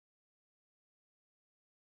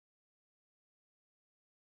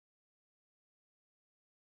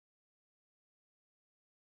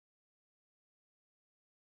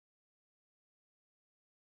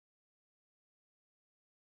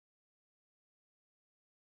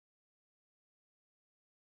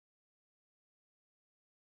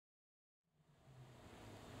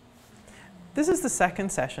This is the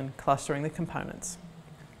second session, Clustering the Components.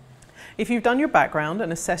 If you've done your background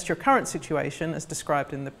and assessed your current situation as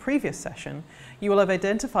described in the previous session, you will have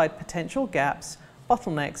identified potential gaps,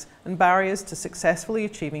 bottlenecks, and barriers to successfully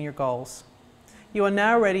achieving your goals. You are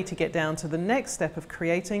now ready to get down to the next step of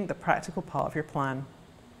creating the practical part of your plan.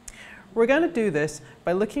 We're going to do this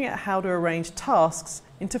by looking at how to arrange tasks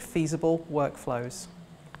into feasible workflows.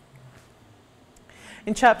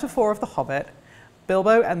 In Chapter 4 of The Hobbit,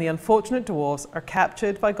 Bilbo and the unfortunate dwarves are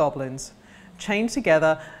captured by goblins, chained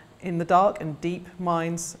together in the dark and deep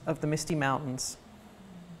mines of the Misty Mountains.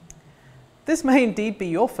 This may indeed be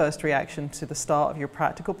your first reaction to the start of your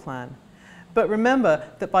practical plan, but remember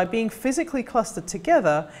that by being physically clustered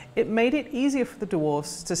together, it made it easier for the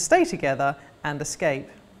dwarves to stay together and escape.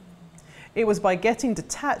 It was by getting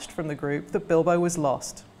detached from the group that Bilbo was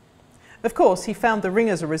lost. Of course, he found the ring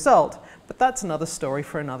as a result, but that's another story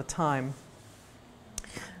for another time.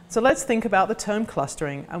 So let's think about the term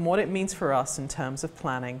clustering and what it means for us in terms of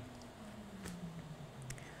planning.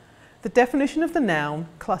 The definition of the noun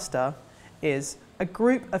cluster is a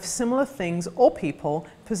group of similar things or people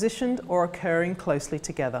positioned or occurring closely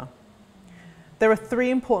together. There are three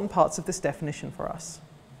important parts of this definition for us: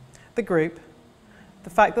 the group, the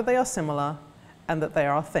fact that they are similar, and that they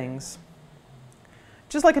are things.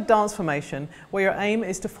 Just like a dance formation, where your aim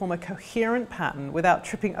is to form a coherent pattern without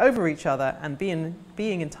tripping over each other and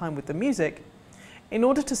being in time with the music, in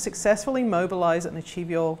order to successfully mobilize and achieve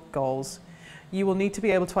your goals, you will need to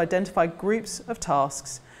be able to identify groups of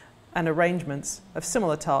tasks and arrangements of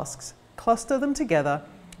similar tasks, cluster them together,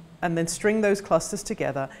 and then string those clusters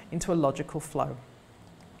together into a logical flow.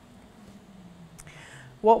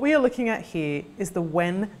 What we are looking at here is the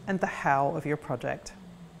when and the how of your project.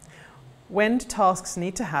 When do tasks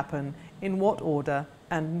need to happen, in what order,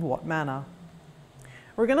 and in what manner?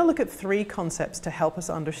 We're going to look at three concepts to help us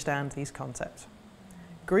understand these concepts: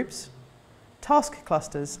 groups, task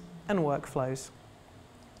clusters, and workflows.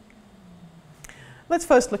 Let's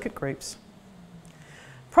first look at groups.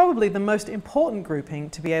 Probably the most important grouping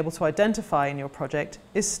to be able to identify in your project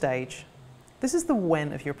is stage. This is the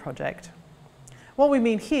when of your project. What we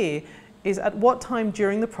mean here is at what time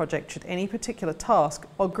during the project should any particular task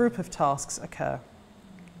or group of tasks occur.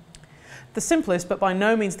 The simplest, but by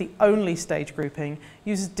no means the only stage grouping,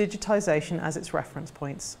 uses digitization as its reference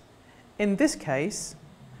points. In this case,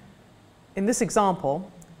 in this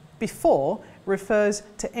example, before refers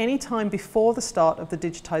to any time before the start of the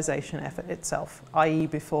digitization effort itself, i.e.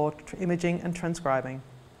 before imaging and transcribing.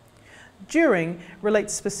 During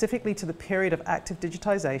relates specifically to the period of active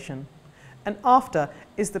digitization, and after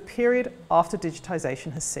is the period after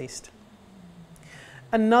digitization has ceased.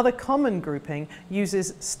 Another common grouping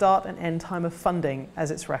uses start and end time of funding as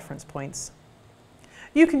its reference points.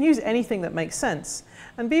 You can use anything that makes sense,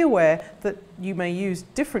 and be aware that you may use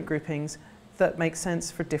different groupings that make sense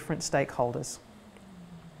for different stakeholders.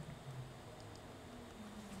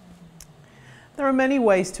 There are many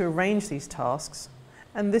ways to arrange these tasks,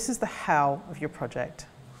 and this is the how of your project.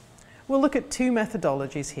 We'll look at two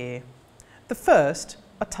methodologies here. The first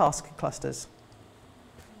are task clusters.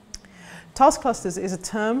 Task clusters is a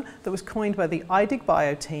term that was coined by the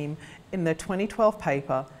iDigBio team in their 2012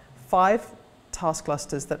 paper, 5 task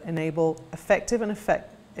clusters that enable effective and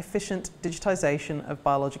efficient digitization of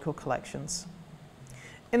biological collections.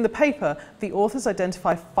 In the paper, the authors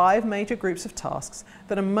identify 5 major groups of tasks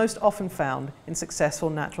that are most often found in successful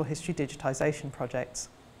natural history digitization projects.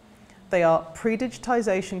 They are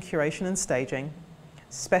pre-digitization curation and staging,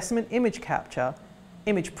 specimen image capture,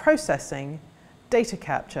 image processing, data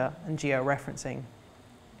capture, and georeferencing.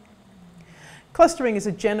 Clustering as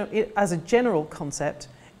a general concept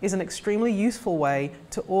is an extremely useful way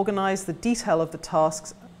to organize the detail of the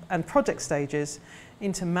tasks and project stages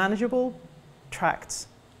into manageable tracts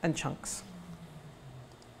and chunks.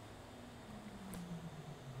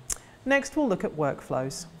 Next, we'll look at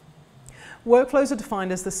workflows. Workflows are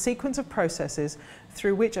defined as the sequence of processes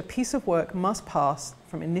through which a piece of work must pass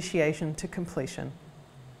from initiation to completion.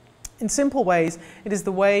 In simple ways, it is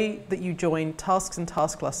the way that you join tasks and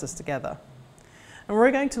task clusters together. And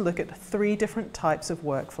we're going to look at 3 different types of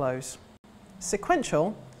workflows: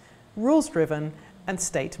 sequential, rules-driven, and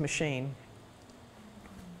state machine.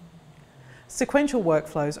 Sequential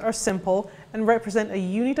workflows are simple and represent a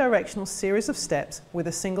unidirectional series of steps with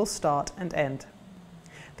a single start and end.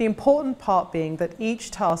 The important part being that each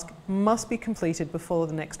task must be completed before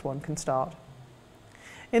the next one can start.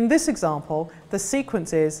 In this example, the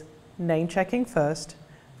sequence is name checking first,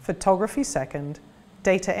 photography second,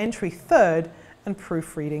 data entry third, and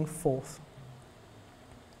proofreading fourth.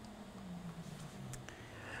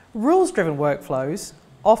 Rules-driven workflows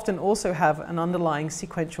often also have an underlying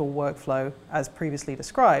sequential workflow as previously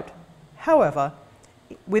described. However,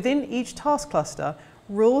 within each task cluster,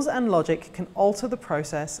 rules and logic can alter the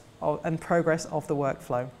process and progress of the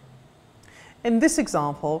workflow. In this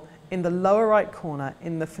example, in the lower right corner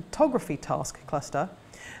in the photography task cluster,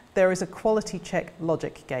 there is a quality check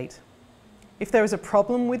logic gate. If there is a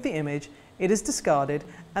problem with the image, it is discarded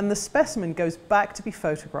and the specimen goes back to be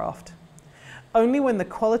photographed. Only when the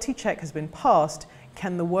quality check has been passed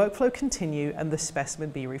can the workflow continue and the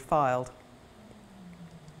specimen be refiled.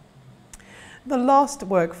 The last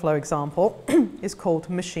workflow example is called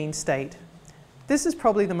machine state. This is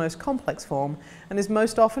probably the most complex form and is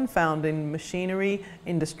most often found in machinery,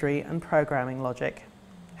 industry and programming logic.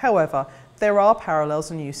 However, there are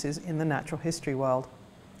parallels and uses in the natural history world.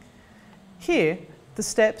 Here, the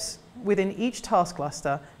steps within each task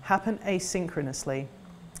cluster happen asynchronously,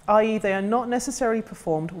 i.e. they are not necessarily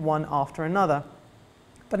performed one after another,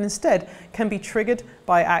 but instead can be triggered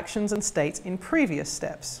by actions and states in previous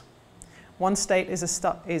steps. One state is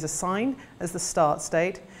assigned as the start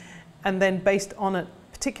state, and then based on a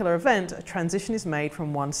particular event, a transition is made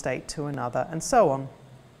from one state to another, and so on.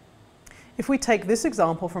 If we take this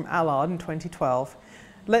example from Allard in 2012,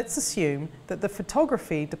 let's assume that the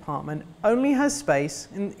photography department only has space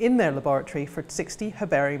in their laboratory for 60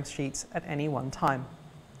 herbarium sheets at any one time.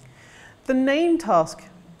 The name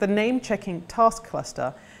checking task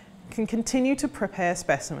cluster can continue to prepare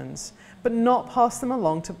specimens, but not pass them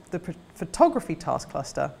along to the photography task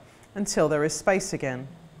cluster until there is space again.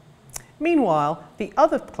 Meanwhile, the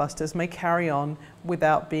other clusters may carry on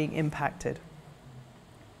without being impacted.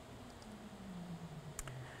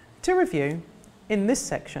 To review, in this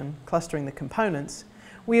section, clustering the components,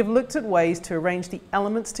 we have looked at ways to arrange the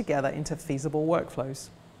elements together into feasible workflows.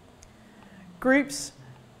 Groups,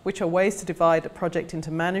 which are ways to divide a project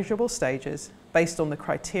into manageable stages based on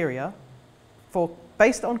criteria, for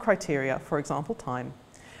example time,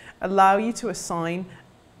 allow you to assign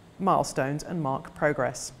milestones and mark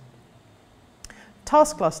progress.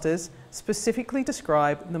 Task clusters specifically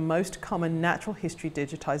describe the most common natural history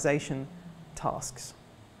digitization tasks.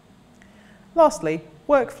 Lastly,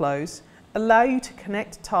 workflows allow you to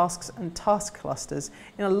connect tasks and task clusters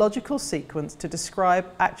in a logical sequence to describe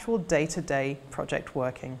actual day-to-day project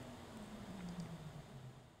working.